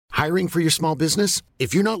Hiring for your small business?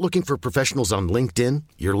 If you're not looking for professionals on LinkedIn,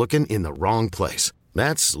 you're looking in the wrong place.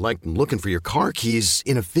 That's like looking for your car keys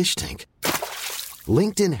in a fish tank.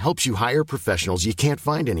 LinkedIn helps you hire professionals you can't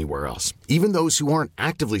find anywhere else, even those who aren't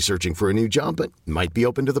actively searching for a new job but might be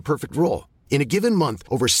open to the perfect role. In a given month,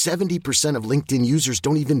 over 70% of LinkedIn users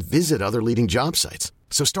don't even visit other leading job sites.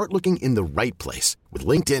 So start looking in the right place. With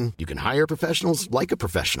LinkedIn, you can hire professionals like a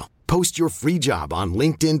professional. Post your free job on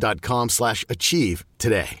linkedin.com/achieve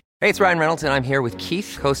today. Hey, it's Ryan Reynolds, and I'm here with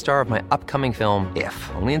Keith, co-star of my upcoming film,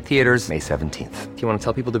 If, only in theaters May 17th. Do you want to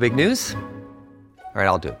tell people the big news? All right,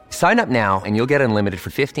 I'll do it. Sign up now and you'll get unlimited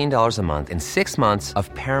for $15 a month and 6 months of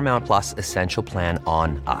Paramount Plus Essential Plan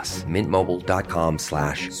on us.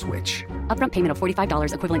 MintMobile.com/switch. Upfront payment of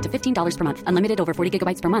 $45 equivalent to $15 per month. Unlimited over 40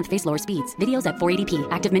 gigabytes per month. Face lower speeds. Videos at 480p.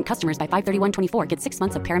 Active Mint customers by 531.24 get 6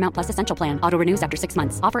 months of Paramount Plus Essential Plan. Auto renews after 6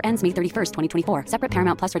 months. Offer ends May 31st, 2024. Separate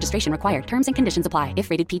Paramount Plus registration required. Terms and conditions apply if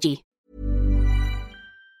rated PG.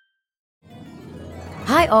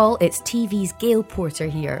 Hi all, it's TV's Gail Porter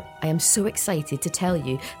here. I am so excited to tell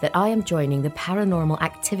you that I am joining the Paranormal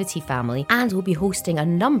Activity family and will be hosting a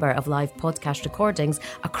number of live podcast recordings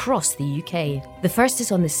across the UK. The first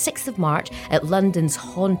is on the 6th of March at London's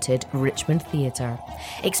haunted Richmond Theatre.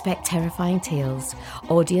 Expect terrifying tales,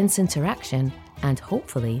 audience interaction, and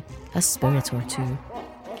hopefully a spirit or two.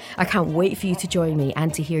 I can't wait for you to join me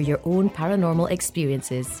and to hear your own paranormal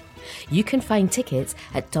experiences. You can find tickets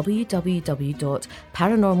at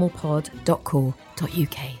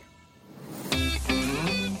www.paranormalpod.co.uk.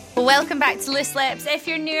 Welcome back to Loose Lips. If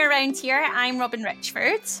you're new around here, I'm Robin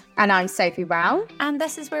Richford. And I'm Sophie Brown. And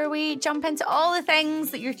this is where we jump into all the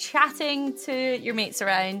things that you're chatting to your mates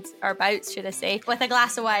around, or about, should I say, with a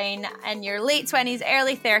glass of wine in your late 20s,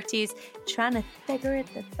 early 30s, trying to figure it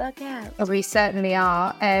the fuck out. Oh, we certainly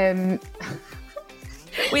are.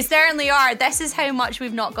 We certainly are. This is how much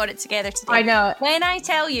we've not got it together today. I know. When I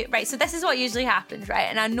tell you, right, so this is what usually happens, right?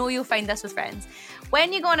 And I know you'll find this with friends.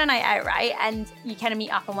 When you go on a night out, right, and you kind of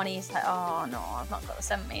meet up and one of you's like, oh no, I've not got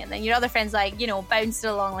this in me. And then your other friend's like, you know, bouncing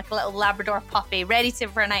along like a little Labrador puppy, ready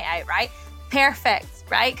for a night out, right? Perfect,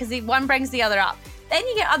 right? Because one brings the other up. Then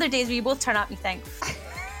you get other days where you both turn up and you think,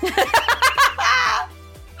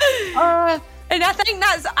 and I think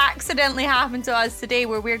that's accidentally happened to us today,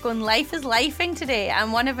 where we're going, life is lifing today,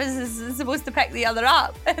 and one of us is supposed to pick the other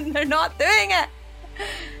up, and they're not doing it.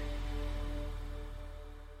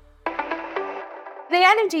 The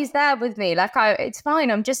energy's there with me. Like, it's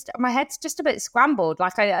fine. My head's just a bit scrambled.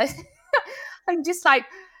 Like, I'm just like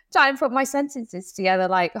trying to put my sentences together.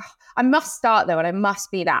 Like, I must start though, and I must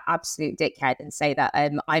be that absolute dickhead and say that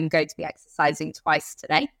I'm going to be exercising twice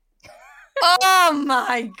today. Oh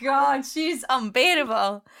my God, she's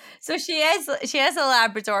unbearable. So she is a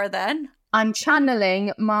Labrador then. I'm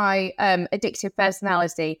channeling my addictive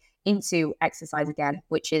personality into exercise again,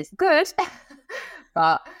 which is good.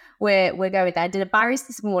 But we're going there. I did a Barry's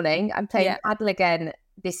this morning. I'm playing paddle again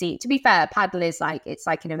this evening. To be fair, paddle is like, it's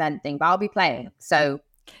like an event thing, but I'll be playing. So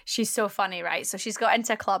she's so funny, right? So she's got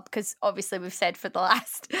into a club because obviously we've said for the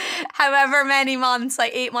last however many months,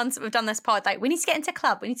 like 8 months that we've done this pod, like we need to get into a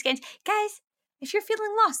club. We need to get into, guys, if you're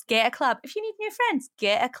feeling lost, get a club. If you need new friends,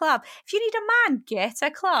 get a club. If you need a man, get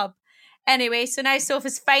a club. Anyway, so now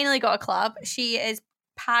Sophie's finally got a club. She is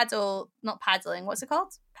not paddling. What's it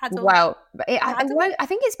called? Paddle. Well, I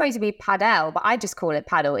think it's supposed to be paddle, but I just call it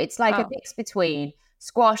paddle. It's like a mix between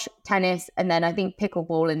squash, tennis, and then I think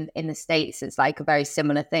pickleball in the States is like a very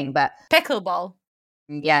similar thing. But pickleball.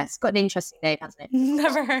 Yeah, it's got an interesting name, hasn't it?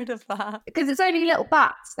 Never heard of that. Because it's only little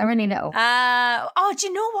bats. They're only little. Do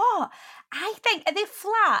you know what? I think, are they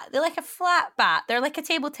flat? They're like a flat bat. They're like a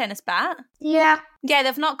table tennis bat. Yeah. Yeah,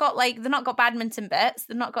 they've not got badminton bits.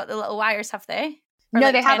 They've not got the little wires, have they? Or no,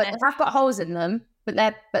 like they haven't. tennis? They have got holes in them, but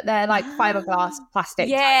they're like fiberglass plastic.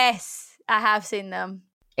 Yes, I have seen them.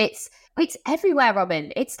 It's everywhere,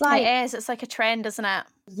 Robin. It's like, it is. It's like a trend, isn't it?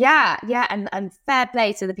 Yeah, and fair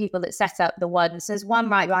play to the people that set up the ones. There's one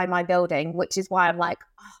right by my building, which is why I'm like,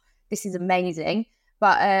 oh, this is amazing.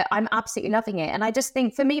 But I'm absolutely loving it. And I just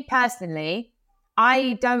think, for me personally,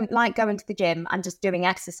 I don't like going to the gym and just doing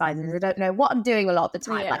exercises. I don't know what I'm doing a lot of the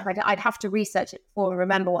time. Yeah. Like I'd have to research it before and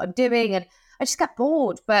remember what I'm doing, and I just get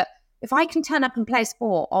bored. But if I can turn up and play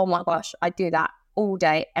sport, oh my gosh, I'd do that all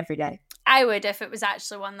day, every day. I would, if it was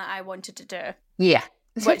actually one that I wanted to do. Yeah.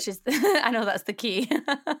 Which is, I know that's the key.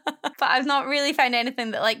 But I've not really found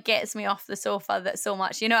anything that like gets me off the sofa that so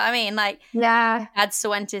much, you know what I mean? Like, yeah. Dad's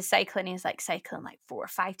so into cycling, he's like cycling like 4 or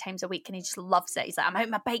 5 times a week and he just loves it. He's like, I'm out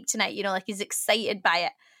on my bike tonight, you know, like he's excited by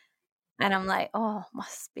it. And I'm like, oh,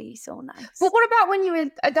 must be so nice. But what about when you were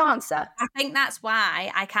a dancer? I think that's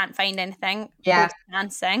why I can't find anything Yeah. post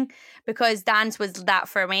dancing, because dance was that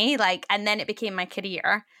for me. Like, and then it became my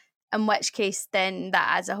career, in which case then that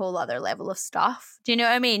adds a whole other level of stuff. Do you know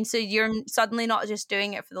what I mean? So you're suddenly not just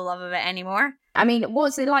doing it for the love of it anymore. I mean,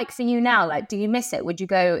 what's it like for you now? Like, do you miss it? Would you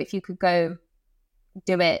go, if you could go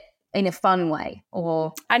do it in a fun way?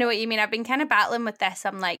 Or I know what you mean. I've been kind of battling with this.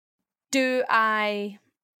 I'm like, do I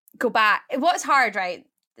go back? What's hard, right?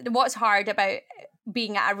 What's hard about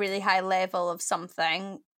being at a really high level of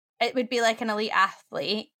something? It would be like an elite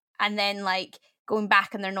athlete and then like going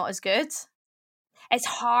back and they're not as good. It's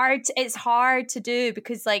hard to do,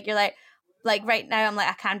 because like you're like right now I'm like,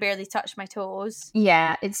 I can barely touch my toes.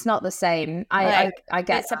 yeah, it's not the same. I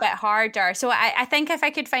get it's a bit harder. So I think if I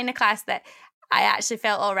could find a class that I actually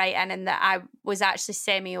felt all right in and that I was actually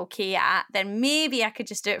semi okay at, then maybe I could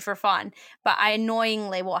just do it for fun. But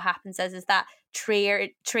annoyingly, what happens is that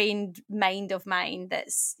trained mind of mine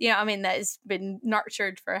that's, you know what I mean, that has been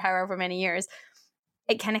nurtured for however many years,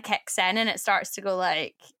 it kind of kicks in and it starts to go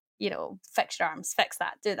like, you know, fix your arms, fix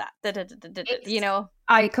that, do that, you know.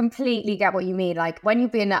 I completely get what you mean. Like when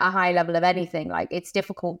you've been at a high level of anything, like it's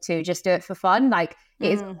difficult to just do it for fun. Like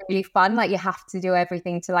it is really fun. Like you have to do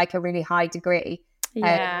everything to like a really high degree.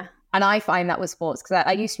 Yeah. And I find that with sports, because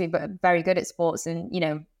I used to be very good at sports, and, you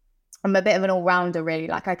know, I'm a bit of an all-rounder really.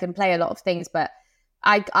 Like I can play a lot of things, but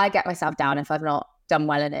I get myself down if I've not done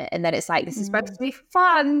well in it. And then it's like, this is supposed to be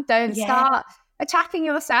fun. Don't start attacking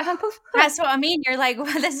yourself. That's what I mean. You're like, well,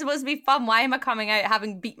 this is supposed to be fun. Why am I coming out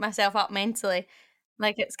having beat myself up mentally?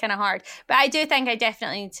 Like, it's kind of hard. But I do think I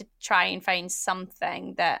definitely need to try and find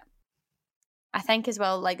something that I think as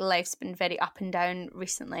well, like life's been very up and down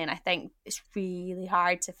recently. And I think it's really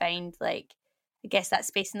hard to find, like, I guess that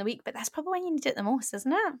space in the week. But that's probably when you need it the most,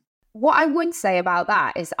 isn't it? What I would say about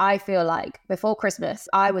that is I feel like before Christmas,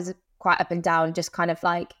 I was quite up and down, just kind of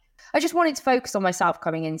like, I just wanted to focus on myself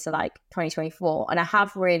coming into like 2024. And I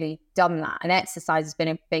have really done that. And exercise has been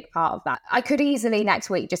a big part of that. I could easily next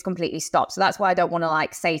week just completely stop. So that's why I don't want to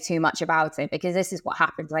like say too much about it, because this is what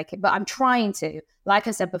happens. Like, but I'm trying to, like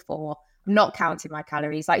I said before, I'm not counting my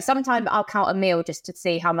calories. Like sometimes I'll count a meal just to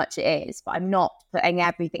see how much it is, but I'm not putting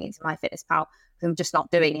everything into my fitness pal. I'm just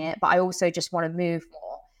not doing it. But I also just want to move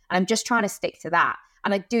more. And I'm just trying to stick to that.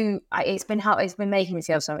 And it's been making me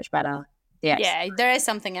feel so much better. Yeah, there is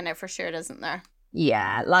something in it for sure, isn't there?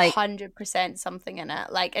 Yeah, like 100% something in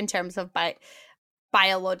it. Like in terms of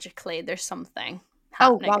biologically, there's something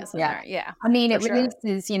happening, isn't there? Yeah. I mean, it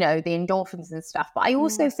releases, you know, the endorphins and stuff. But I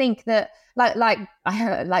also think that, like I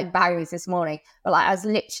heard like Barry's this morning, but like I was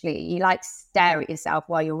literally, you like stare at yourself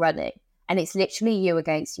while you're running, and it's literally you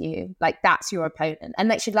against you. Like that's your opponent, and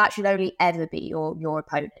that should only ever be your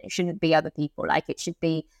opponent. It shouldn't be other people. Like it should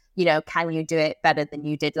be, you know, can you do it better than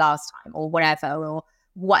you did last time, or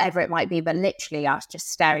whatever it might be. But literally I was just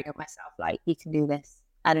staring at myself like, you can do this.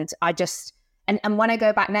 And I just, and when I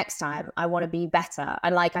go back next time, I want to be better.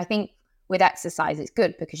 And like, I think with exercise, it's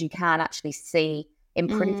good because you can actually see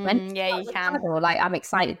improvement. Yeah, you can. Like I'm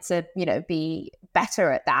excited to, you know, be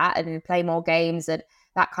better at that and play more games and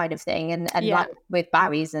that kind of thing. And like with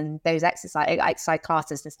Barry's and those exercise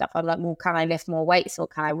classes and stuff, I'm like, well, can I lift more weights, or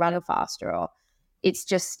can I run faster? Or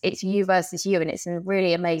it's you versus you. And it's a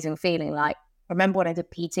really amazing feeling. Like, I remember when I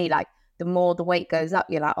did PT, like the more the weight goes up,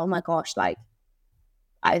 you're like, oh my gosh, like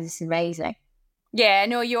this is amazing. Yeah,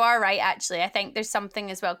 no, you are right. Actually, I think there's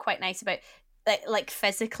something as well quite nice about like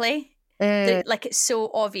physically, like it's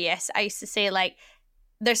so obvious. I used to say like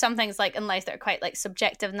there's some things like in life that are quite like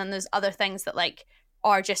subjective, and then there's other things that like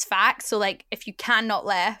are just facts. So like if you cannot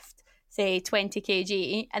lift, say 20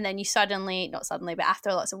 kg, and then you not suddenly, but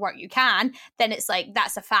after lots of work you can, then it's like,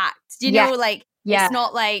 that's a fact. Do you know, like, it's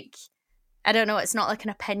not like, I don't know, it's not like an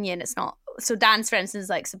opinion. It's not, so dance, for instance, is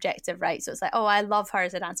like subjective, right? So it's like, oh, I love her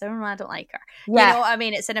as a dancer. Oh, I don't like her. Yeah. You know what I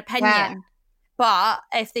mean? It's an opinion. Yeah. But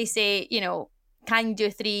if they say, you know, can you do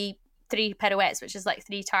three pirouettes, which is like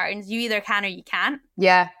 3 turns, you either can or you can't.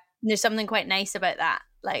 Yeah. And there's something quite nice about that.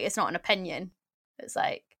 Like, it's not an opinion. It's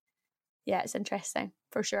like, yeah, it's interesting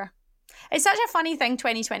for sure. It's such a funny thing,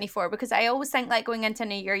 2024, because I always think like going into a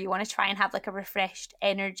new year, you want to try and have like a refreshed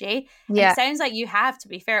energy. Yeah. And it sounds like you have, to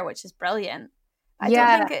be fair, which is brilliant. I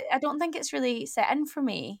don't think it's really set in for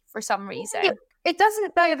me for some reason. It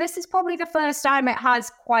doesn't though. This is probably the first time it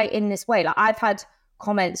has quite in this way. Like I've had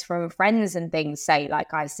comments from friends and things say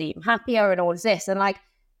like, I seem happier and all of this. And like,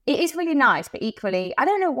 it is really nice, but equally, I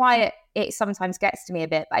don't know why it sometimes gets to me a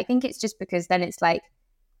bit, but I think it's just because then it's like,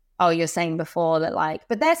 oh, you're saying before that like,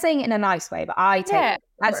 but they're saying it in a nice way, but I take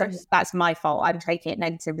that's my fault. I'm taking it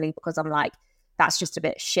negatively because I'm like, that's just a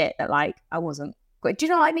bit shit that like I wasn't good. Do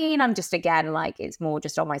you know what I mean? I'm just, again, like, it's more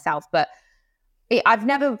just on myself. But I've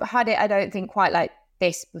never had it, I don't think, quite like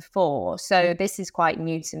this before. So this is quite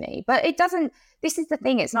new to me. But it doesn't, this is the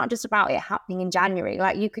thing, it's not just about it happening in January.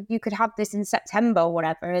 Like you could have this in September or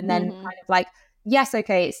whatever, and then kind of like, yes,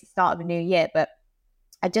 okay, it's the start of a new year, but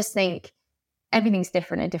I just think everything's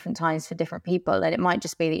different at different times for different people. And it might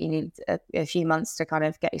just be that you need a few months to kind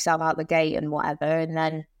of get yourself out the gate and whatever. And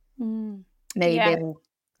then maybe,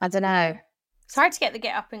 I don't know. It's hard to get the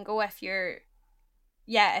get up and go if you're,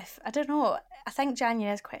 if, I don't know, I think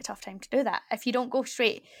January is quite a tough time to do that. If you don't go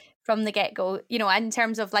straight from the get-go, you know, in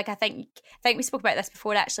terms of like, I think we spoke about this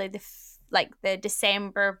before, actually, the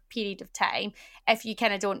December period of time, if you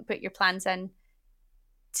kind of don't put your plans in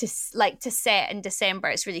to set in December,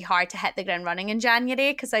 it's really hard to hit the ground running in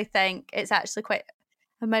January, because I think it's actually quite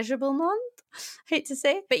a miserable month. I hate to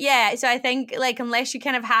say, but yeah, so I think like unless you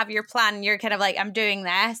kind of have your plan, you're kind of like, I'm doing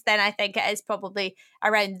this, then I think it is probably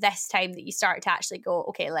around this time that you start to actually go,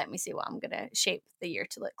 okay, let me see what I'm gonna shape the year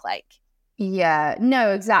to look like. Yeah,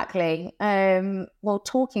 no, exactly. Well,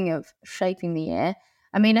 talking of shaping the year,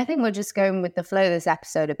 I mean, I think we're just going with the flow of this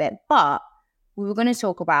episode a bit, but we were going to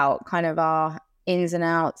talk about kind of our ins and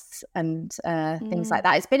outs and things like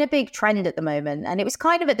that. It's been a big trend at the moment, and it was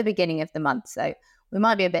kind of at the beginning of the month, so we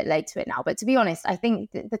might be a bit late to it now. But to be honest, I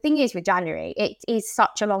think the thing is with January, it is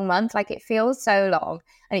such a long month. Like, it feels so long,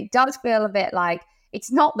 and it does feel a bit like it's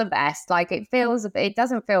not the best. Like, it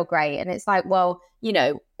doesn't feel great. And it's like, well, you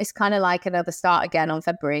know, it's kind of like another start again on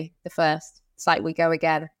February the 1st. It's like we go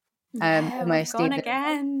again. Almost gone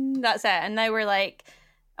again. That's it. And now we're like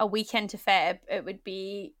a week into Feb. It would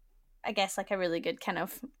be, I guess, like a really good kind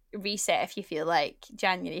of reset if you feel like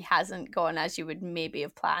January hasn't gone as you would maybe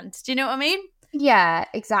have planned. Do you know what I mean? Yeah,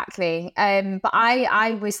 exactly. But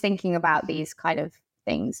I was thinking about these kind of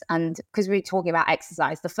things, and because we were talking about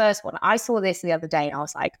exercise, the first one, I saw this the other day and I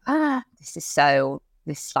was like, I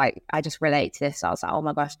just relate to this. I was like, oh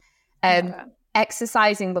my gosh.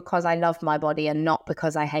 Exercising because I love my body and not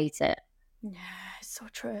because I hate it. Yeah, it's so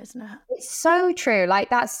true, isn't it? It's so true. Like,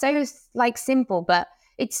 that's so like simple, but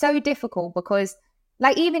it's so difficult because,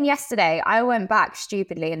 like, even yesterday, I went back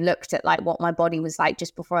stupidly and looked at like what my body was like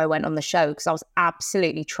just before I went on the show, because I was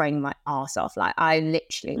absolutely training my ass off. Like, I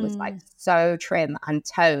literally was like so trim and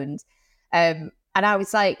toned. And I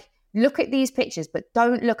was like, look at these pictures, but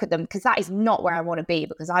don't look at them, because that is not where I want to be,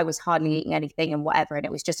 because I was hardly eating anything and whatever, and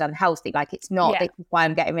it was just unhealthy. Like, it's not, this is why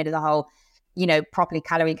I'm getting rid of the whole, you know, properly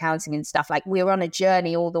calorie counting and stuff. Like, we're on a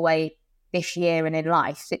journey all the way this year and in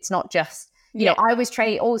life. It's not just, you know, I was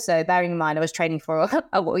training, also bearing in mind, I was training for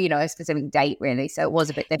a specific date, really. So it was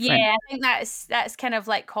a bit different. Yeah, I think that's kind of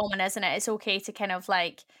like common, isn't it? It's okay to kind of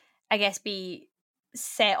like, I guess, be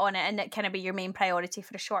set on it and it kind of be your main priority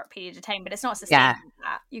for a short period of time, but it's not sustainable.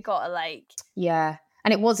 That you gotta like,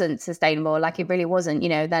 and it wasn't sustainable. Like, it really wasn't. You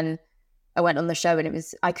know, then I went on the show and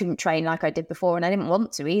I couldn't train like I did before, and I didn't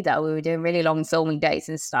want to either. We were doing really long filming days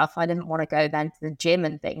and stuff. I didn't want to go then to the gym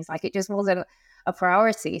and things. Like, it just wasn't a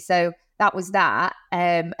priority. So that was that.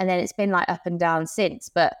 And then it's been like up and down since,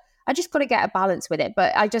 but I just got to get a balance with it.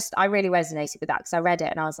 But I really resonated with that, because I read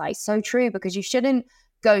it and I was like, so true, because you shouldn't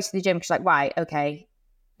go to the gym because, like, right, okay,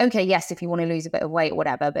 yes, if you want to lose a bit of weight or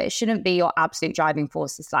whatever, but it shouldn't be your absolute driving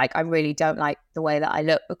force. It's like, I really don't like the way that I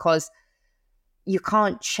look, because you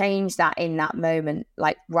can't change that in that moment,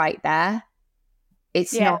 like right there.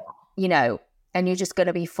 It's not, you know, and you're just going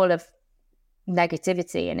to be full of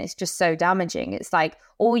negativity, and it's just so damaging. It's like,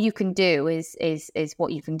 all you can do is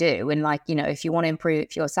what you can do. And like, you know, if you want to improve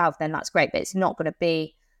it for yourself, then that's great, but it's not going to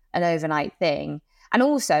be an overnight thing. And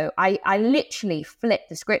also, I literally flipped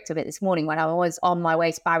the script of it this morning when I was on my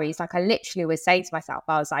way to Barry's. Like, I literally was saying to myself,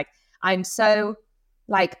 I was like, I'm so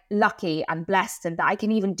like lucky and blessed, and that I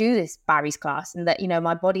can even do this Barry's class, and that, you know,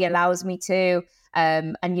 my body allows me to,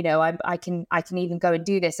 and, you know, I can even go and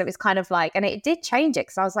do this. So it's kind of like, and it did change it,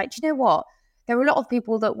 because I was like, do you know what? There are a lot of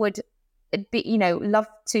people that would be, you know, love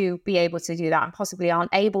to be able to do that and possibly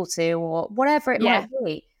aren't able to, or whatever it might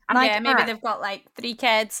be. And maybe they've got like 3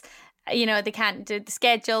 kids. You know, they can't do the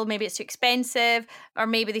schedule, maybe it's too expensive, or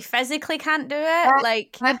maybe they physically can't do it.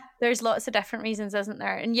 Like, there's lots of different reasons, isn't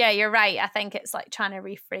there? And yeah, you're right. I think it's like trying to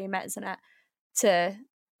reframe it, isn't it,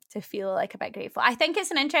 to feel like a bit grateful. I think it's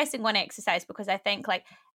an interesting one, exercise, because I think like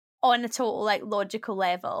on a total like logical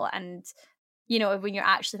level, and you know, when you're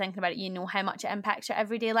actually thinking about it, you know how much it impacts your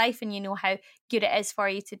everyday life, and you know how good it is for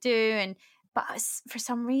you to do. But for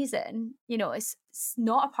some reason, you know, it's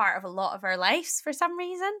not a part of a lot of our lives for some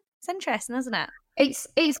reason. It's interesting, isn't it?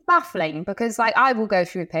 It's baffling, because like, I will go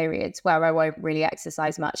through periods where I won't really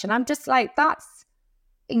exercise much, and I'm just like,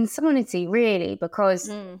 insanity, really,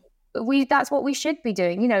 because that's what we should be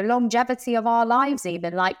doing, longevity of our lives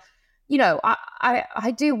even. Like,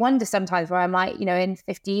 I do wonder sometimes where I'm like, in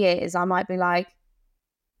 50 years, I might be like,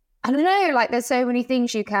 I don't know, like there's so many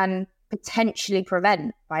things you can potentially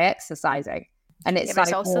prevent by exercising. And it's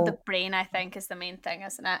it's also the brain, I think, is the main thing,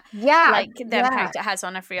 isn't it? Yeah. Like the impact it has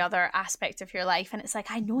on every other aspect of your life. And it's like,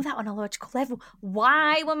 I know that on a logical level.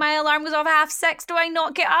 Why, when my alarm goes off at 6:30, do I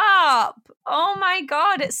not get up? Oh my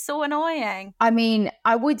God, it's so annoying. I mean,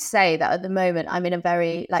 I would say that at the moment I'm in a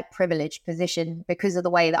very privileged position because of the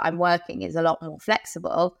way that I'm working is a lot more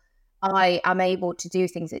flexible. I am able to do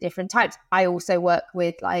things at different times. I also work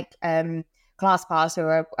with ClassPass, who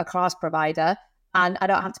are a class provider, and I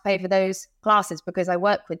don't have to pay for those classes because I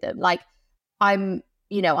work with them. Like, I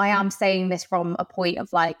am saying this from a point of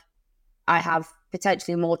I have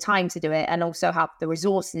potentially more time to do it and also have the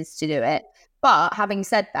resources to do it. But having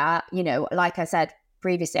said that, like I said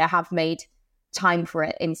previously, I have made time for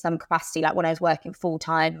it in some capacity. Like when I was working full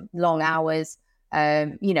time, long hours,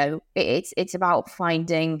 it's about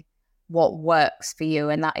finding what works for you.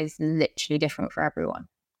 And that is literally different for everyone.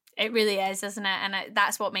 It really is, isn't it? And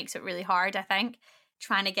that's what makes it really hard, I think,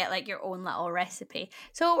 trying to get your own little recipe.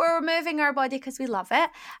 So we're moving our body because we love it,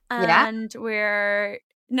 and we're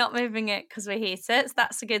not moving it because we hate it. So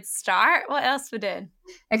that's a good start. What else we doing?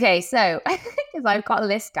 Okay, so because I've got a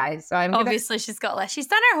list, guys. So obviously she's got a list. She's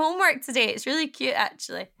done her homework today. It's really cute,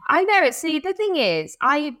 actually. I know it. See, the thing is,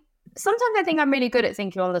 sometimes I think I'm really good at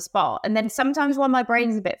thinking on the spot, and then sometimes when my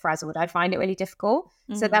brain's a bit frazzled, I find it really difficult.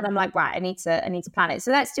 Mm-hmm. So then I'm like, right, I need to plan it.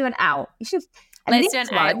 So let's do an out. Let's do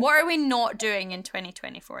an out. What are we not doing in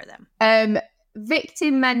 2024 then?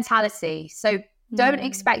 Victim mentality. So don't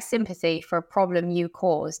expect sympathy for a problem you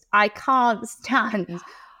caused. I can't stand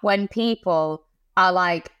when people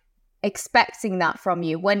are expecting that from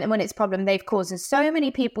you when it's a problem they've caused. And so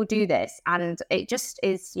many people do this, and it just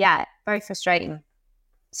is, very frustrating.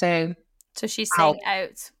 So she's saying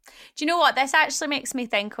out. Do you know what? This actually makes me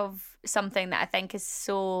think of something that I think is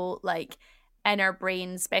so in our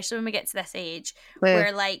brains, especially when we get to this age,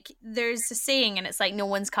 where there's a saying and it's no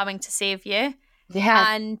one's coming to save you.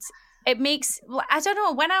 Yeah. And it makes, I don't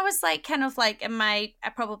know, when I was in my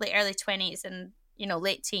probably early 20s and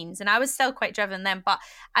late teens, and I was still quite driven then, but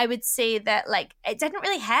I would say that it didn't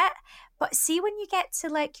really hit. But see, when you get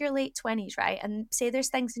to your late 20s, right, and say there's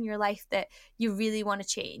things in your life that you really want to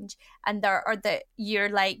change, and that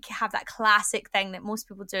you're have that classic thing that most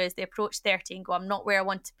people do is they approach 30 and go, I'm not where I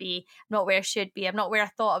want to be, I'm not where I should be, I'm not where I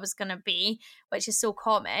thought I was going to be, which is so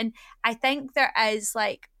common. I think there is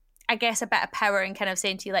I guess a bit of power in kind of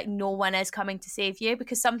saying to you no one is coming to save you,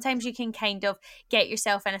 because sometimes you can kind of get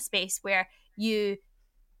yourself in a space where you,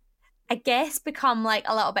 I guess, become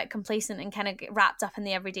a little bit complacent and kind of get wrapped up in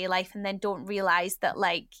the everyday life, and then don't realize that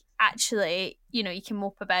actually, you can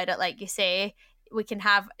mope about it, like you say. We can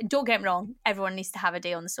have, don't get me wrong, everyone needs to have a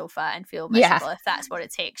day on the sofa and feel miserable if that's what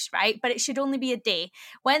it takes, right? But it should only be a day.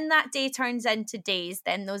 When that day turns into days,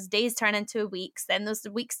 then those days turn into weeks, then those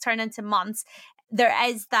weeks turn into months. There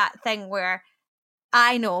is that thing where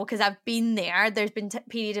I know, because I've been there's been a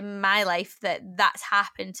period in my life that's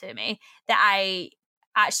happened to me, that I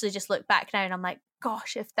actually just look back now and I'm like,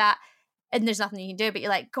 gosh, and there's nothing you can do, but you're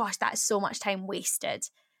like, gosh, that's so much time wasted.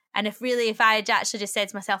 And if I had actually just said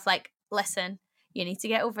to myself, listen, you need to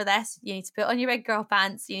get over this, you need to put on your big girl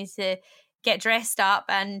pants, you need to get dressed up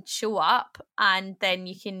and show up, and then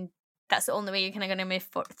that's the only way you're kind of going to move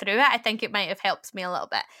through it. I think it might have helped me a little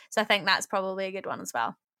bit. So I think that's probably a good one as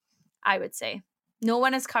well, I would say. No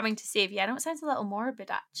one is coming to save you. I know it sounds a little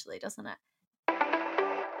morbid, actually, doesn't it?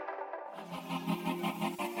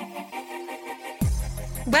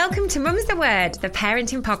 Welcome to Mum's the Word, the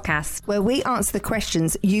parenting podcast, where we answer the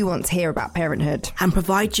questions you want to hear about parenthood and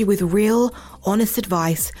provide you with real, honest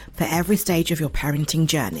advice for every stage of your parenting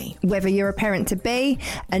journey. Whether you're a parent-to-be,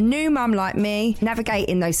 a new mum like me,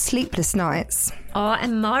 navigating those sleepless nights, or a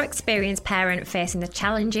more experienced parent facing the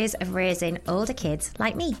challenges of raising older kids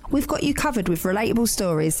like me. We've got you covered with relatable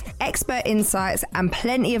stories, expert insights, and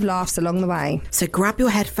plenty of laughs along the way. So grab your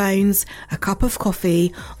headphones, a cup of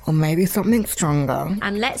coffee, or maybe something stronger.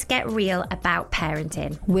 And let's get real about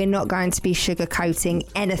parenting. We're not going to be sugarcoating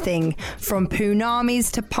anything. From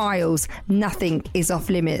punamis to piles, nothing is off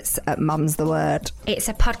limits at Mum's the Word. It's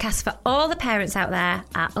a podcast for all the parents out there,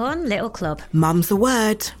 our own little club. Mum's the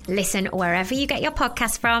Word. Listen wherever you get your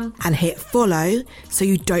podcast from, and hit follow so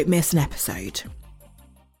you don't miss an episode.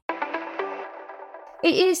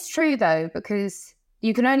 It is true though, because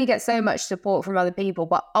you can only get so much support from other people,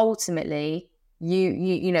 but ultimately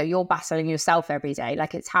you're battling yourself every day.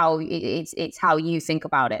 Like it's how you think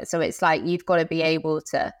about it. So it's like you've got to be able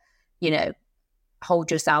to,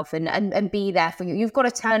 hold yourself and be there for you. You've got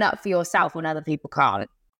to turn up for yourself when other people can't.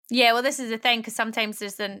 Yeah, well, this is the thing, because sometimes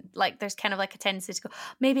there's kind of like a tendency to go,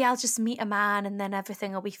 maybe I'll just meet a man and then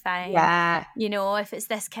everything will be fine. Yeah. If it's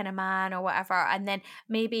this kind of man or whatever. And then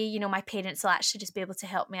maybe, my parents will actually just be able to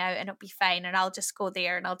help me out and it'll be fine. And I'll just go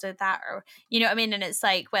there and I'll do that. Or, you know what I mean? And it's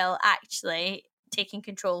like, well, actually taking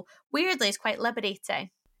control, weirdly, is quite liberating.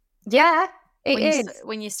 Yeah, it is.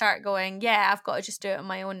 When you start going, yeah, I've got to just do it on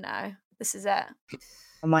my own now. This is it.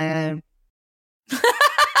 On my own. That's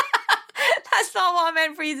not what I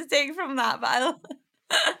meant for you to take from that, but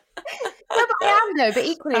No, but I am though. But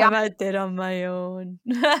equally, I did on my own.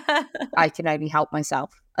 I can only help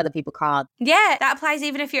myself. Other people can't. Yeah, that applies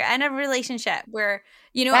even if you're in a relationship where,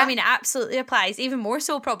 what I mean, it absolutely applies. Even more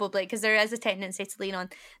so probably because there is a tendency to lean on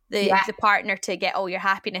the partner to get all your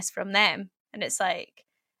happiness from them. And it's like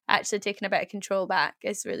actually taking a bit of control back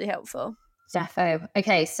is really helpful. Defo.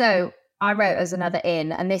 Okay, so I wrote as another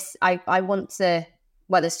in, and this, I want to,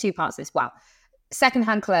 well, there's two parts to this. Wow.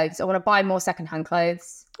 Secondhand clothes. I want to buy more secondhand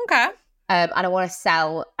clothes. Okay. And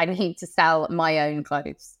I need to sell my own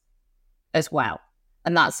clothes as well.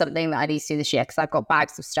 And that's something that I need to do this year because I've got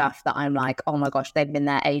bags of stuff that I'm like, oh my gosh, they've been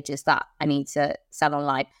there ages that I need to sell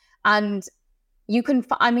online. And you can,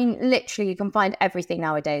 literally you can find everything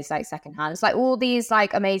nowadays like secondhand. It's like all these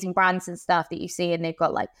like amazing brands and stuff that you see and they've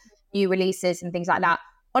got like new releases and things like that.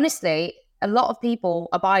 Honestly, a lot of people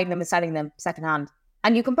are buying them and selling them secondhand.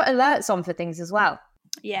 And you can put alerts on for things as well.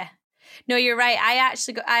 Yeah. No, you're right. I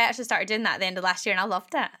actually started doing that at the end of last year and I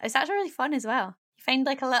loved it. It's actually really fun as well. You find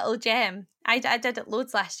like a little gem. I did it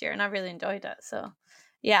loads last year and I really enjoyed it. So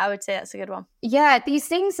yeah, I would say that's a good one. Yeah, these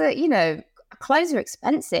things that, clothes are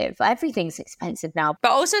expensive. Everything's expensive now.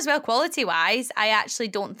 But also as well, quality wise, I actually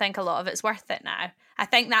don't think a lot of it's worth it now. I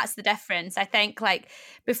think that's the difference. I think like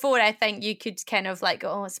before, I think you could kind of like go,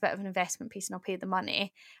 oh, it's a bit of an investment piece and I'll pay the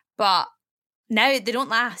money. But now they don't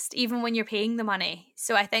last, even when you're paying the money.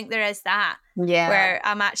 So I think there is that. Yeah. Where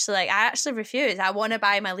I'm actually like, I actually refuse. I want to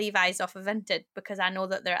buy my Levi's off of Vinted because I know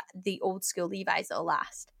that they're the old school Levi's that'll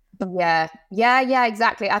last. Yeah,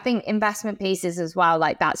 exactly. I think investment pieces as well,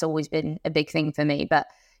 like that's always been a big thing for me. But,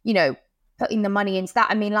 putting the money into that.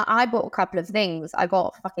 I mean, like I bought a couple of things. I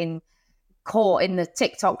got fucking caught in the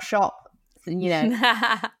TikTok shop,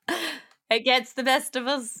 It gets the best of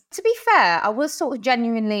us. To be fair, I was sort of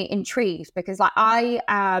genuinely intrigued because like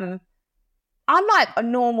I'm like a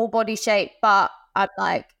normal body shape, but I'm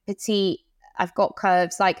like petite. I've got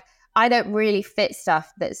curves. Like I don't really fit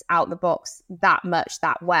stuff that's out the box that much,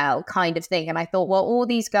 that well kind of thing. And I thought, well, all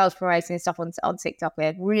these girls promoting stuff on TikTok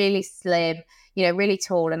are really slim, really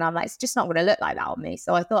tall. And I'm like, it's just not going to look like that on me.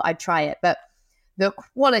 So I thought I'd try it. But the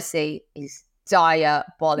quality is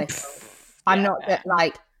diabolical. I'm not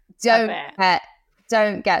like,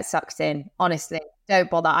 don't get sucked in. Honestly, don't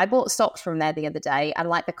bother. I bought socks from there the other day and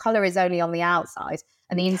like the color is only on the outside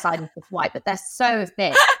and the inside is just white, but they're so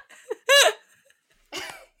thick.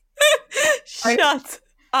 Shut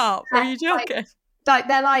up. Are you joking? Like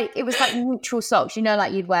they're like, it was like neutral socks,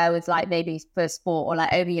 like you'd wear with like maybe for sport or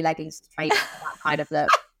like over your leggings straight, that kind of look.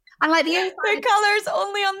 And like the colour's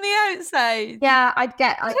only on the outside. Yeah, I didn't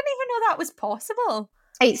even know that was possible.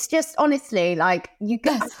 It's just honestly like you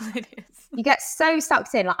get so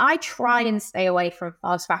sucked in. Like I try and stay away from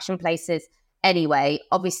fast fashion places anyway.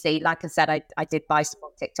 Obviously, like I said, I did buy some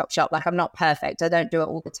on TikTok shop. Like I'm not perfect. I don't do it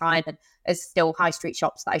all the time. And there's still high street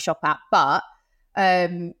shops that I shop at. But,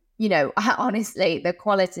 honestly, the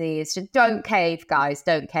quality is just don't cave, guys.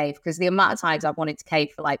 Don't cave. Because the amount of times I've wanted to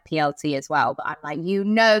cave for like PLT as well. But I'm like,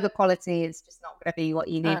 the quality is just not going to be what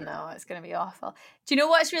you need. I know, it's going to be awful. Do you know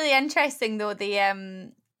what's really interesting though?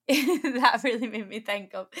 The that really made me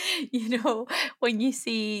think of, when you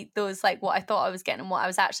see those like what I thought I was getting and what I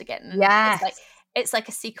was actually getting. Yes. It's like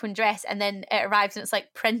a sequin dress and then it arrives and it's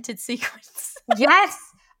like printed sequins. Yes,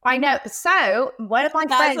 I know. So one of my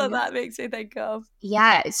friends. That's what that makes me think of.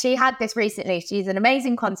 Yeah, she had this recently. She's an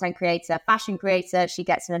amazing content creator, fashion creator. She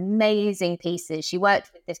gets some amazing pieces. She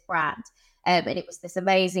worked with this brand and it was this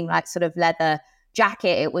amazing like sort of leather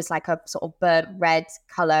jacket. It was like a sort of burnt red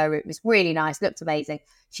color. It was really nice, looked amazing.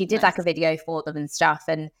 She did like a video for them and stuff,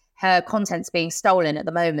 and her content's being stolen at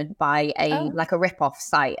the moment by like a rip-off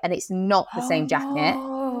site, and it's not the same jacket.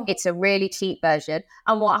 No. It's a really cheap version.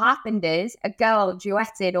 And what happened is a girl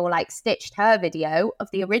duetted or like stitched her video of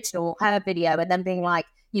the original, her video, and then being like,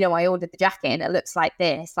 I ordered the jacket and it looks like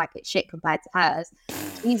this, like it's shit compared to hers.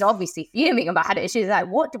 She's obviously fuming about it. She's like,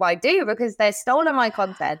 what do I do? Because they're stolen my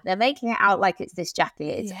content. They're making it out like it's this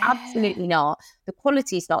jacket. It's absolutely not. The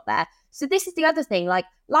quality's not there. So this is the other thing, like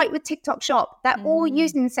with TikTok Shop, they're all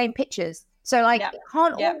using the same pictures. So it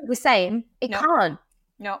can't all be the same. It can't.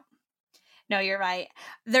 No, you're right.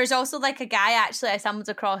 There's also like a guy actually I stumbled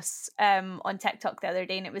across on TikTok the other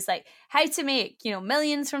day, and it was like how to make,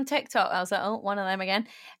 millions from TikTok. I was like, oh, one of them again.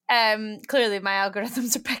 Clearly my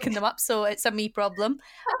algorithms are picking them up, so it's a me problem.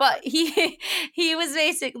 But he was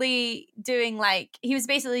basically doing he was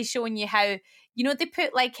basically showing you how, they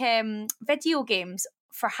put video games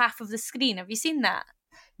for half of the screen. Have you seen that?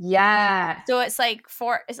 Yeah. So it's like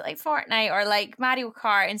Fortnite or like Mario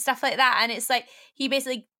Kart and stuff like that. And it's like he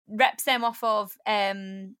basically rips them off of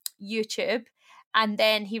YouTube, and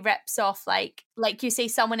then he rips off like you say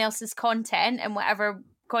someone else's content and whatever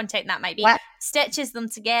content that might be, stitches them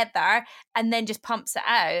together and then just pumps it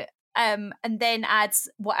out, and then adds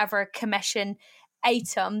whatever commission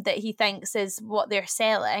item that he thinks is what they're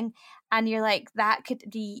selling. And you're like, that could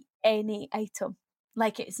be any item.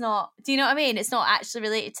 Like, it's not, do you know what I mean? It's not actually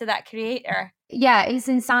related to that creator. Yeah, it's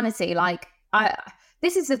insanity.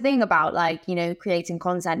 This is the thing about creating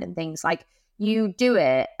content and things. Like, you do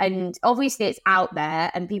it and obviously it's out there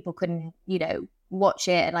and people can, watch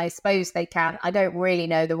it, and I suppose they can. I don't really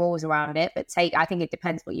know the rules around it, but I think it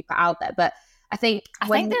depends what you put out there. But I think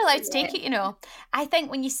they're allowed to take it, I think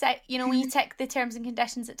when you set, when you tick the terms and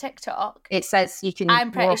conditions at TikTok, it says you can.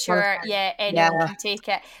 I'm pretty sure, anyone can take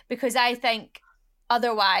it, because I think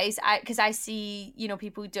otherwise, because I see,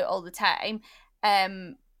 people do it all the time,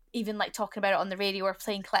 even like talking about it on the radio or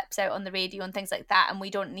playing clips out on the radio and things like that, and we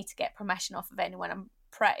don't need to get permission off of anyone. I'm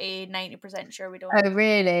pretty 90% sure we don't. Oh,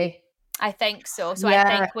 really? I think so. So I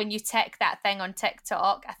think when you tick that thing on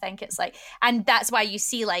TikTok, I think it's like, and that's why you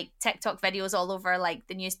see like TikTok videos all over like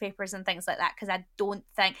the newspapers and things like that, because I don't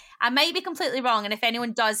think, I might be completely wrong, and if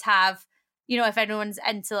anyone does have, if anyone's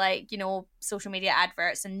into like, social media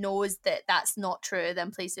adverts and knows that that's not true,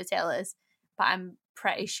 then please do tell us. But I'm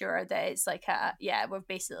pretty sure that it's like we've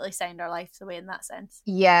basically signed our lives away in that sense.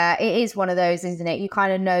 Yeah, it is one of those, isn't it? You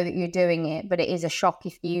kind of know that you're doing it, but it is a shock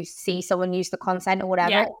if you see someone use the content or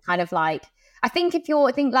whatever. Yeah. It's kind of like, I think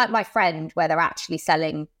like my friend, where they're actually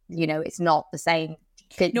selling, it's not the same.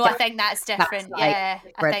 No, I think that's different. Different.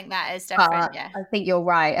 I think that is different. Yeah, I think you're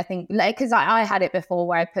right. I think because I had it before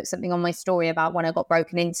where I put something on my story about when I got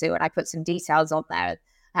broken into, and I put some details on there.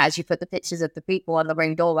 As you put the pictures of the people on the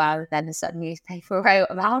ring doorbell, and then a sudden newspaper wrote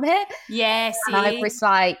about it. Yes, and I was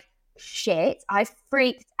like, shit, I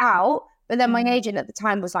freaked out. But then my agent at the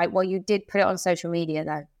time was like, well, you did put it on social media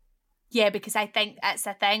though. Yeah, because I think that's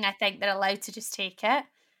the thing. I think they're allowed to just take it.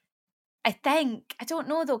 I don't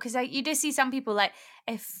know though, because you do see some people like,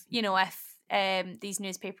 if these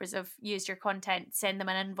newspapers have used your content, send them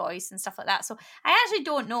an invoice and stuff like that. So I actually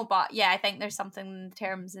don't know, but yeah, I think there's something in the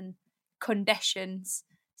terms and conditions.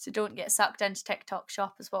 So don't get sucked into TikTok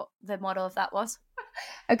Shop is what the model of that was.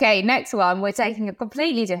 Okay, next one. We're taking a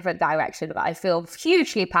completely different direction, but I feel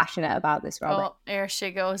hugely passionate about this, Robin. Oh, here she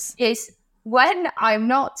goes. Is when I'm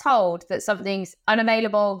not told that something's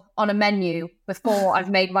unavailable on a menu before I've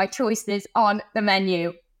made my choices on the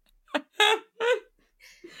menu.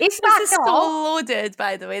 This is so loaded,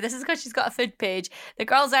 by the way. This is because she's got a food page. The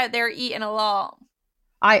girl's out there eating a lot.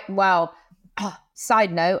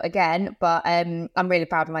 Side note again, but I'm really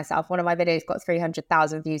proud of myself. One of my videos got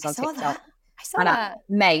 300,000 views on TikTok. I saw that.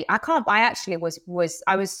 Mate, I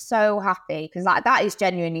was so happy because that is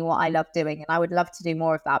genuinely what I love doing, and I would love to do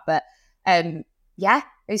more of that. But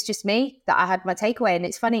it's just me that I had my takeaway. And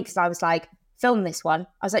it's funny because I was like, film this one.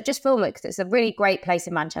 I was like, just film it because it's a really great place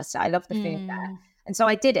in Manchester. I love the food there. And so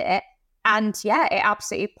I did it, and it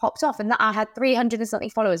absolutely popped off. And that I had 300 and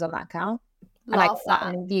something followers on that account. And I got that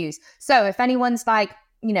many views. So if anyone's like,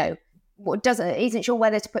 isn't sure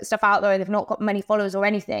whether to put stuff out there, they've not got many followers or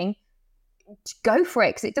anything, go for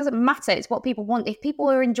it, because it doesn't matter. It's what people want. If people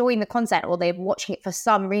are enjoying the content or they're watching it for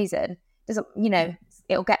some reason,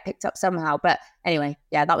 it'll get picked up somehow. But anyway,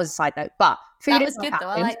 that was a side note. But food that was good though.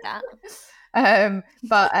 I like that.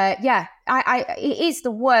 It is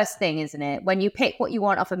the worst thing, isn't it? When you pick what you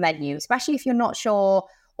want off a menu, especially if you're not sure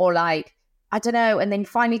or like, I don't know, and then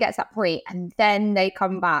finally gets that point, and then they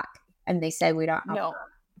come back and they say we don't have that.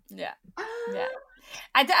 Yeah.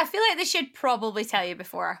 I feel like they should probably tell you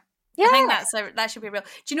before. Yeah. I think that should be real.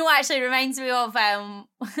 Do you know what actually reminds me of a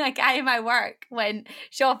guy in my work when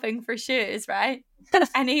shopping for shoes, right?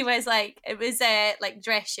 And he was like, it was like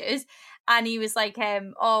dress shoes, and he was like,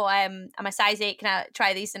 I'm a size 8, can I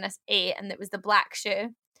try these in a 8? And it was the black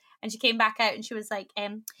shoe. And she came back out and she was like,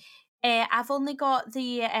 I've only got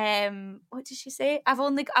the what did she say? I've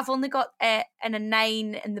only got a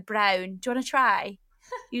 9 in the brown. Do you want to try?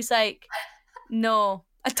 He was like, no,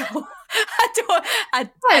 I don't.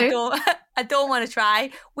 I don't want to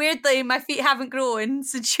try. Weirdly, my feet haven't grown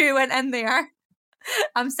since you went in there.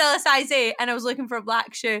 I'm still a size 8 and I was looking for a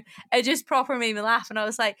black shoe. It just proper made me laugh. And I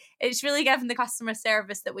was like, it's really giving the customer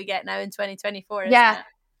service that we get now in 2024, isn't it?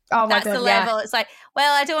 Oh my That's God, the level. It's like,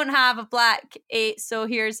 well, I don't have a black 8, so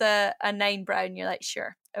here's a 9 brown. You're like,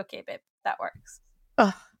 sure. Okay, babe, that works.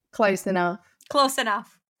 Oh, close enough. Close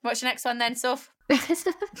enough. What's your next one then, Soph?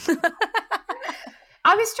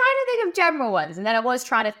 I was trying to think of general ones, and then I was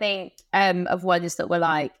trying to think of ones that were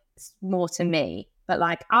like more to me. But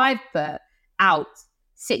like I've put out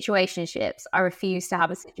situationships. I refuse to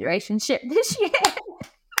have a situationship this year.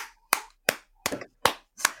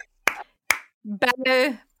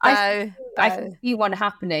 I see one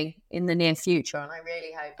happening in the near future, and I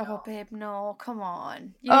really hope. Oh, babe, no, come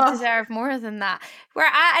on. You deserve more than that. We're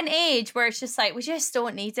at an age where it's just like, we just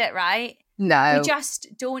don't need it, right? No. We just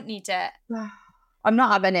don't need it. I'm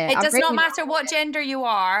not having it. It does not matter what gender you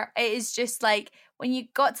are. It is just like, when you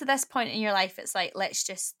got to this point in your life, it's like, let's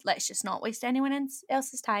just not waste anyone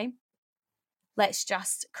else's time. Let's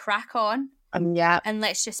just crack on. And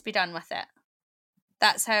let's just be done with it.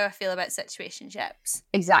 That's how I feel about situationships.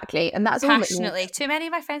 Exactly. And that's passionately. Too many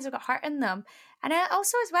of my friends have got hurt in them. And I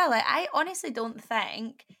also as well, like, I honestly don't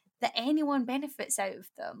think that anyone benefits out of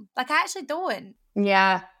them. Like, I actually don't.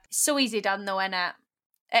 Yeah. It's so easy done though, innit?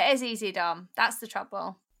 It is easy done. That's the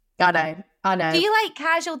trouble. I know. Do you like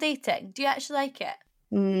casual dating? Do you actually like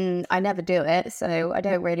it? I never do it, so I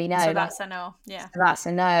don't really know. So that's a no, yeah. That's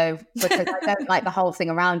a no, because I don't like the whole thing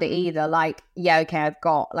around it either. Like, yeah, okay, I've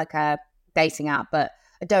got like a dating app, but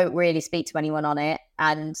I don't really speak to anyone on it,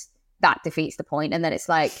 and that defeats the point. And then it's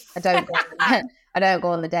like, I don't go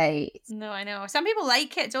on the date. No, I know. Some people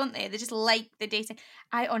like it, don't they? They just like the dating.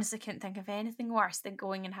 I honestly can't think of anything worse than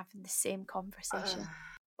going and having the same conversation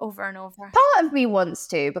over and over. Part of me wants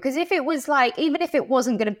to, because if it was like, even if it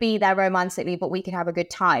wasn't going to be there romantically, but we could have a good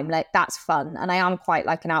time, like, that's fun. And I am quite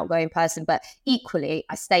like an outgoing person, but equally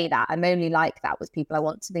I say that I'm only like that with people I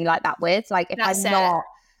want to be like that with. Like, if I'm not,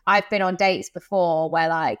 I've been on dates before where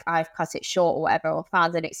like I've cut it short or whatever, or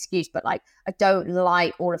found an excuse, but like I don't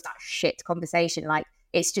like all of that shit conversation. Like,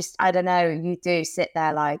 it's just, I don't know, you do sit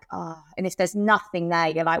there like, and if there's nothing there,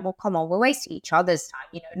 you're like, well, come on, we're wasting each other's time,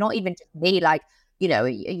 you know, not even just me, like, you know, are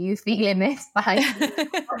you feeling this? Like,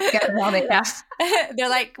 what's going on here? They're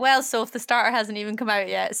like, well, so if the starter hasn't even come out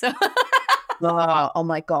yet, so. Oh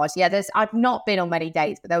my God. Yeah, I've not been on many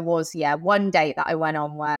dates, but there was, one date that I went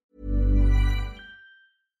on where.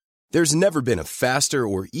 There's never been a faster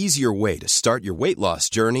or easier way to start your weight loss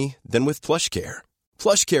journey than with PlushCare.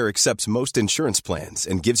 PlushCare accepts most insurance plans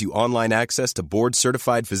and gives you online access to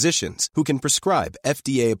board-certified physicians who can prescribe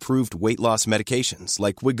FDA-approved weight loss medications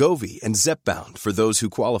like Wegovy and Zepbound for those who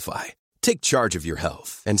qualify. Take charge of your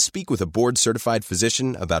health and speak with a board-certified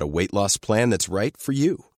physician about a weight loss plan that's right for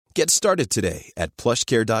you. Get started today at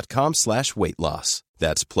plushcare.com/weightloss.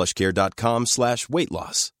 That's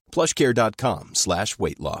plushcare.com/weightloss.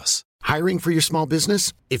 plushcare.com/weightloss. Hiring for your small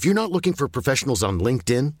business? If you're not looking for professionals on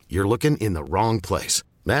LinkedIn, you're looking in the wrong place.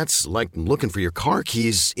 That's like looking for your car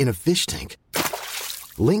keys in a fish tank.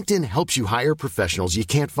 LinkedIn helps you hire professionals you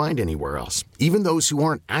can't find anywhere else, even those who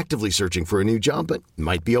aren't actively searching for a new job but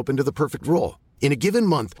might be open to the perfect role. In a given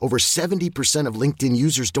month, over 70% of LinkedIn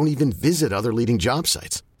users don't even visit other leading job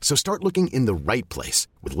sites. So start looking in the right place.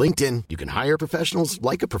 With LinkedIn, you can hire professionals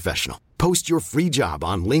like a professional. Post your free job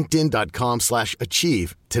on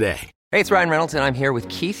linkedin.com/achieve today. Hey, it's Ryan Reynolds, and I'm here with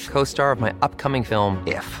Keith, co-star of my upcoming film,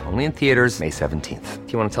 If, only in theaters May 17th.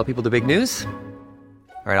 Do you want to tell people the big news?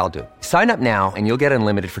 All right, I'll do it. Sign up now and you'll get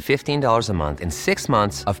unlimited for $15 a month and 6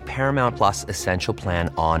 months of Paramount Plus Essential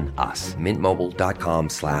Plan on us.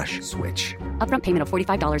 MintMobile.com/switch. Upfront payment of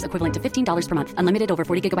 $45 equivalent to $15 per month. Unlimited over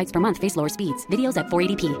 40 gigabytes per month. Face lower speeds. Videos at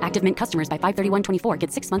 480p. Active Mint customers by 531.24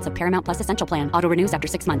 get 6 months of Paramount Plus Essential Plan. Auto renews after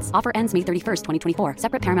 6 months. Offer ends May 31st, 2024.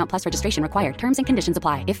 Separate Paramount Plus registration required. Terms and conditions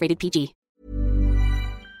apply if rated PG.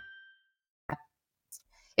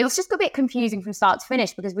 It was just a bit confusing from start to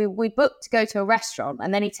finish because we booked to go to a restaurant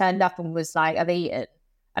and then he turned up and was like, I've eaten.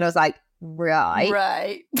 And I was like,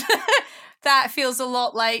 right. That feels a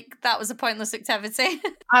lot like that was a pointless activity.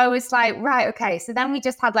 I was like, right, okay. So then we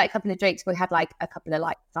just had like a couple of drinks. We had like a couple of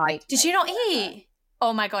like side. Did you not eat?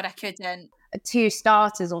 Oh my God, I couldn't. 2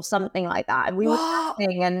 starters or something like that. And we were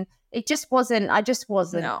laughing and I just wasn't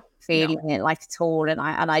feeling it like at all. And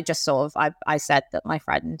I just sort of, I said that my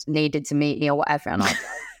friend needed to meet me or whatever. And I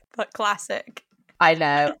But classic. I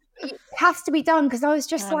know. it has to be done, because I was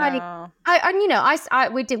just he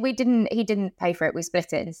didn't pay for it. We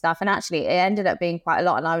split it and stuff. And actually it ended up being quite a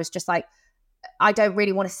lot. And I was just like, I don't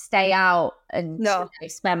really want to stay out and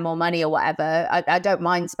spend more money or whatever. I don't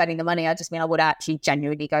mind spending the money. I just mean I would actually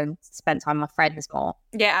genuinely go and spend time with my friends more.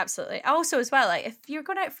 Yeah, absolutely. Also, as well, like if you're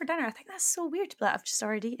going out for dinner, I think that's so weird to be like, I've just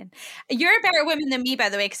started eating. You're a better woman than me, by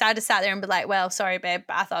the way, because I'd have sat there and be like, well, sorry, babe,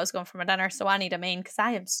 but I thought I was going for my dinner, so I need a main because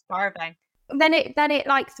I am starving. Then it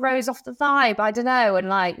like throws off the vibe. I don't know. And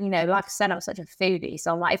like, you know, like I said, I'm such a foodie.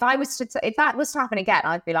 So I'm like, if that was to happen again,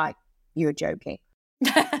 I'd be like, you're joking.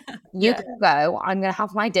 You can go. I'm going to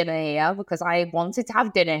have my dinner here because I wanted to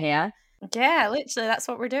have dinner here. Yeah, literally, that's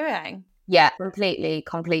what we're doing. Yeah,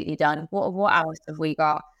 completely done. What else have we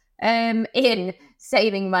got? In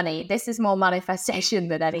saving money. This is more manifestation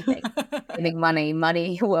than anything. Saving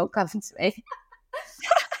money will come to me.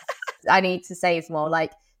 I need to save more.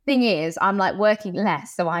 Like, thing is, I'm like working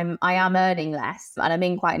less, so I am earning less, and I'm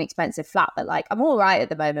in quite an expensive flat, but like I'm all right at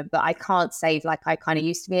the moment, but I can't save like I kind of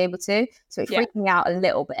used to be able to, so it freaked me out a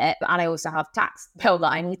little bit. And I also have tax bill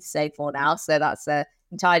that I need to save for now, so that's a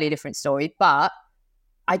entirely different story. But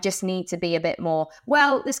I just need to be a bit more,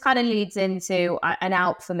 well, this kind of leads into an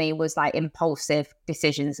out for me was like impulsive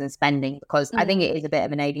decisions and spending, because I think it is a bit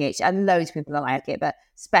of an ADHD, and loads of people don't like it, but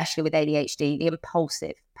especially with ADHD, the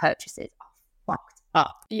impulsive purchases are fucked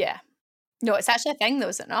up. Yeah. No, it's actually a thing though,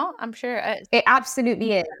 is it not? I'm sure it is. It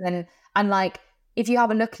absolutely is. And like, if you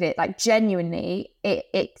have a look at it, like genuinely,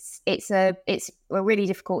 it's a really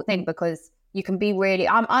difficult thing, because you can be really,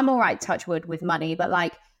 I'm all right, touch wood, with money, but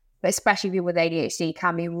like, especially people with ADHD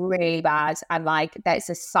can be really bad. And like, there's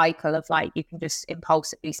a cycle of like, you can just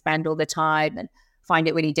impulsively spend all the time and find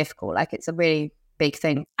it really difficult. Like, it's a really big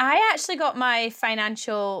thing. I actually got my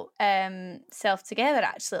financial self together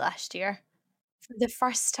actually last year. For the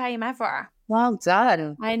first time ever. Well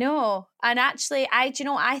done. I know. And actually, I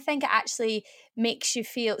think it actually makes you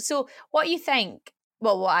feel, so what you think,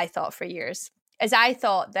 well, what I thought for years is I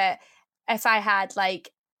thought that if I had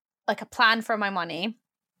like a plan for my money,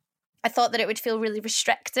 I thought that it would feel really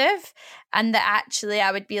restrictive, and that actually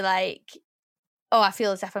I would be like, oh, I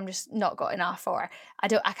feel as if I'm just not got enough, or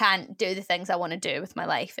I can't do the things I want to do with my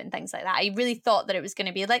life and things like that. I really thought that it was going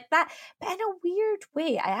to be like that. But in a weird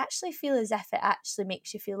way, I actually feel as if it actually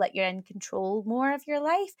makes you feel like you're in control more of your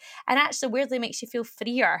life, and actually weirdly makes you feel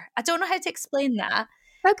freer. I don't know how to explain that.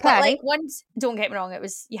 Okay. But like, once, don't get me wrong,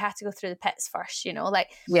 you had to go through the pits first, you know,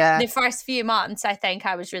 like the first few months, I think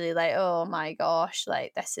I was really like, oh my gosh,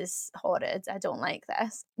 like this is horrid. I don't like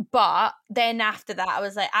this. But then after that, I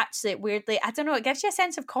was like, actually, weirdly, I don't know, it gives you a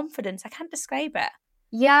sense of confidence. I can't describe it.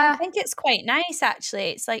 Yeah. I think it's quite nice, actually.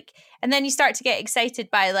 It's like, and then you start to get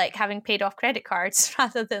excited by like having paid off credit cards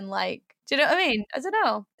rather than like, do you know what I mean? I don't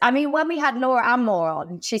know. I mean, when we had Laura Amore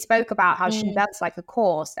on, she spoke about how she does like a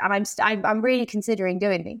course, and I'm really considering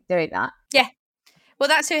doing that. Yeah. Well,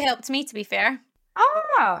 that's who helped me, to be fair.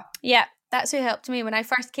 Oh. Yeah, that's who helped me when I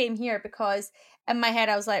first came here, because in my head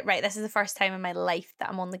I was like, right, this is the first time in my life that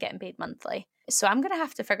I'm only getting paid monthly. So I'm going to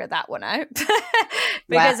have to figure that one out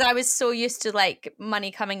because I was so used to like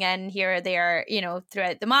money coming in here or there, you know,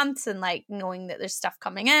 throughout the months, and like knowing that there's stuff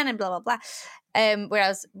coming in and blah, blah, blah.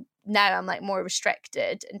 Whereas now I'm like more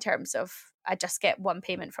restricted in terms of I just get one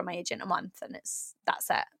payment from my agent a month, and that's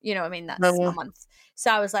it. You know what I mean? That's a month.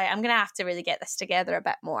 So I was like, I'm going to have to really get this together a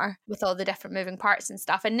bit more with all the different moving parts and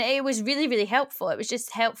stuff. And it was really, really helpful. It was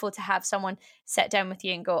just helpful to have someone sit down with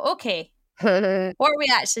you and go, okay, what are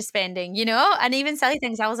we actually spending, you know? And even silly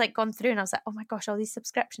things, I was like gone through and I was like, oh my gosh, all these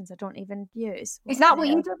subscriptions I don't even use. Is that what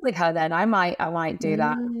you did with her then? I might do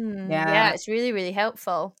that. Yeah, it's really, really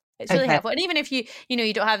helpful. It's really helpful. And even if you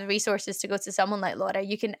don't have the resources to go to someone like Laura,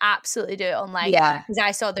 you can absolutely do it online. Yeah. Because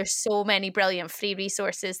I saw there's so many brilliant free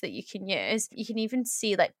resources that you can use. You can even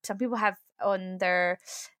see like some people have on their,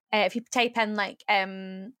 if you type in like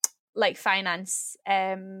finance,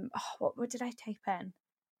 what did I type in?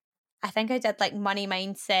 I think I did like money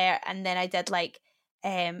mindset, and then I did like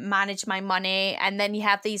manage my money, and then you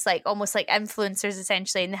have these like almost like influencers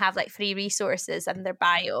essentially, and they have like free resources in their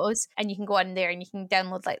bios, and you can go in there and you can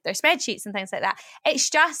download like their spreadsheets and things like that. It's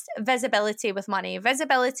just visibility with money.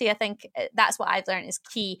 Visibility, I think that's what I've learned is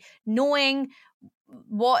key. Knowing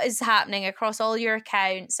what is happening across all your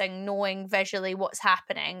accounts and knowing visually what's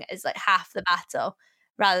happening is like half the battle,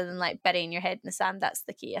 rather than like burying your head in the sand. That's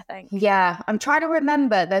the key, I think. Yeah, I'm trying to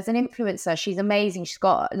remember. There's an influencer. She's amazing. She's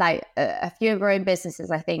got like a few of her own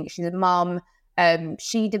businesses, I think. She's a mum.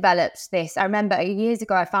 She develops this. I remember years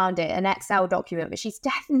ago I found it, an Excel document, but she's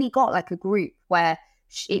definitely got like a group where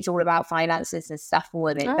it's all about finances and stuff for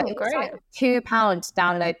women. Oh, but it was great. like £2 to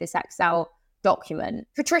download this Excel document.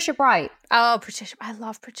 Patricia Bright. Oh, Patricia. I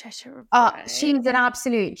love Patricia Bright. She's an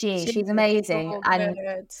absolute G. She's amazing. So and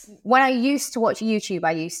good. When I used to watch YouTube,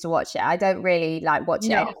 I used to watch it. I don't really like watch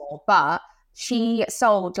it anymore. But she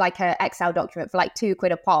sold like a Excel document for like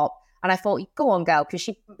 £2 a pop. And I thought, go on, girl, because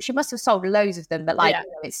she must have sold loads of them. But like,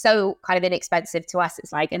 it's so kind of inexpensive to us.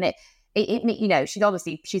 It's like, and it you know,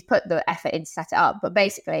 she's put the effort in to set it up, but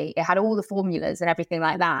basically it had all the formulas and everything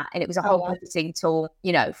like that, and it was a whole budgeting tool,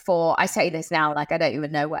 you know, for, I say this now like I don't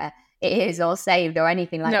even know where it is or saved or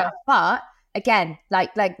anything like that, but again,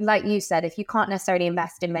 like you said, if you can't necessarily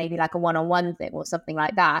invest in maybe like a one-on-one thing or something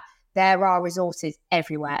like that, there are resources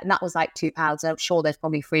everywhere, and that was like £2. I'm sure there's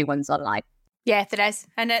probably free ones online. Yeah, there is,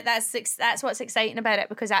 and that's what's exciting about it,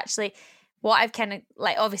 because actually what I've kind of,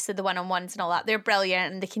 like, obviously the one-on-ones and all that, they're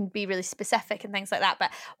brilliant and they can be really specific and things like that. But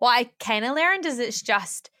what I kind of learned is it's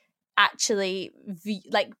just actually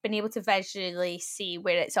like being able to visually see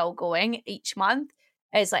where it's all going each month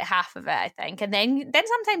is like half of it, I think. And then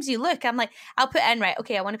sometimes you look, I'm like, I'll put in, right,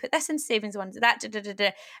 okay, I want to put this in savings, I want to do that,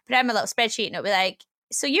 put in my little spreadsheet, and it'll be like,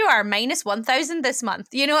 so you are minus 1,000 this month.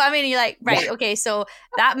 You know what I mean? You're like, right, okay, so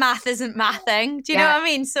that math isn't mathing. Do you know what I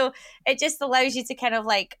mean? So it just allows you to kind of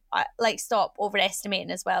like stop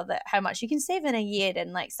overestimating as well that how much you can save in a year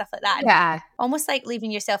and like stuff like that. Yeah. And almost like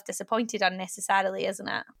leaving yourself disappointed unnecessarily, isn't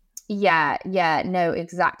it? Yeah, no,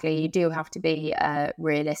 exactly. You do have to be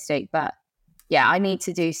realistic, but yeah, I need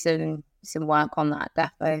to do some work on that,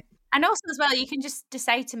 definitely. And also as well, you can just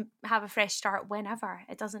decide to have a fresh start whenever.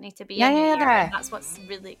 It doesn't need to be in a year. And that's what's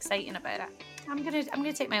really exciting about it. I'm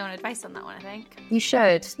gonna take my own advice on that one, I think. You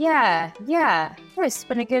should. Yeah. It's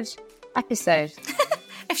been a good episode.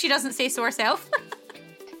 If she doesn't say so herself.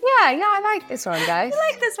 Yeah, I like this one, guys. I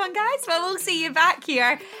like this one, guys. Well, we'll see you back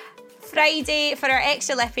here Friday for our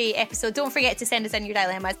extra lippy episode. Don't forget to send us in your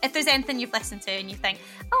dilemmas. If there's anything you've listened to and you think,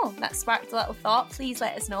 oh, that sparked a little thought, please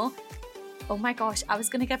let us know. Oh my gosh, I was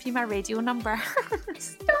going to give you my radio number.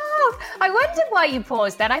 Stop! I wondered why you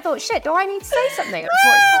paused then. I thought, shit, do I need to say something?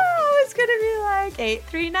 I was going to be like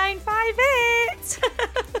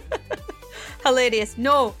 83958. Hilarious.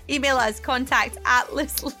 No, email us,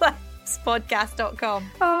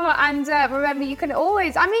 contact@looselifespodcast.com. Oh, and remember, you can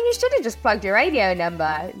always, you should have just plugged your radio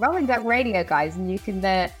number. Rowan Duck Radio, guys, and you can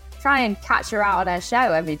try and catch her out on our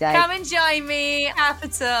show every day. Come and join me,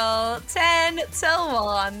 capital 10 till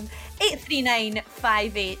 1.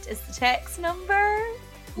 83958 is the text number.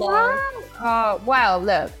 Wow. Oh, well,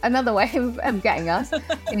 look, another way of getting us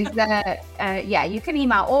is that, you can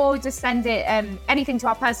email or just send it anything to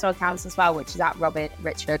our personal accounts as well, which is at Robert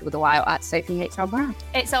Richard with a Y or at Sophie H. Brown.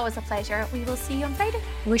 It's always a pleasure. We will see you on Friday.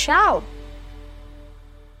 We shall.